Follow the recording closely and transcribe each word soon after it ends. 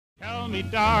me,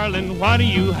 darling, what do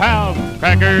you have?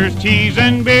 Crackers, cheese,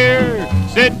 and beer.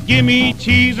 Said, give me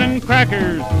cheese and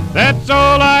crackers. That's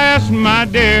all I ask, my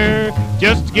dear.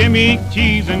 Just give me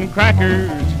cheese and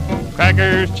crackers.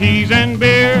 Crackers, cheese, and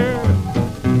beer.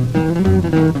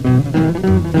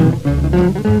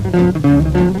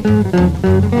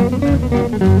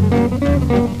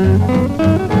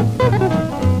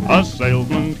 A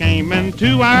salesman came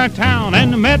into our town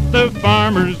and met the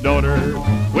farmer's daughter.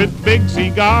 With big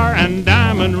cigar and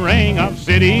diamond ring of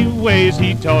city ways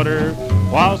he taught her.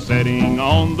 While sitting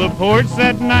on the porch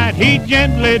that night, he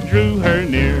gently drew her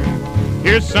near.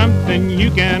 Here's something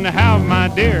you can have, my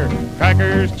dear.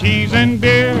 Crackers, cheese, and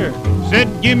beer.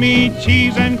 Said, give me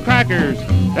cheese and crackers.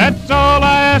 That's all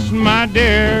I ask, my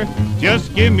dear.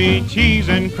 Just give me cheese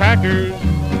and crackers.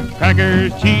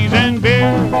 Crackers, cheese, and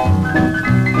beer.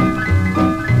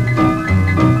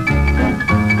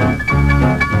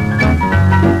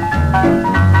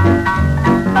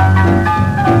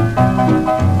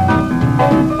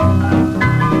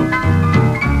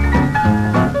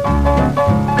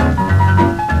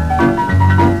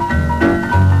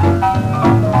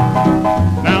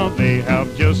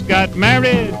 Got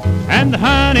married and the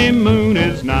honeymoon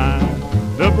is nigh.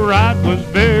 The bride was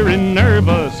very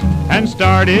nervous and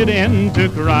started in to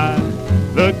cry.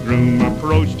 The groom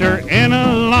approached her in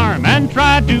alarm and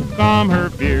tried to calm her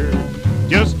fear.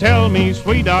 Just tell me,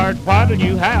 sweetheart, what'll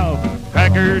you have?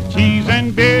 Crackers, cheese,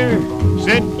 and beer.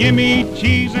 Said, give me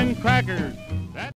cheese and crackers.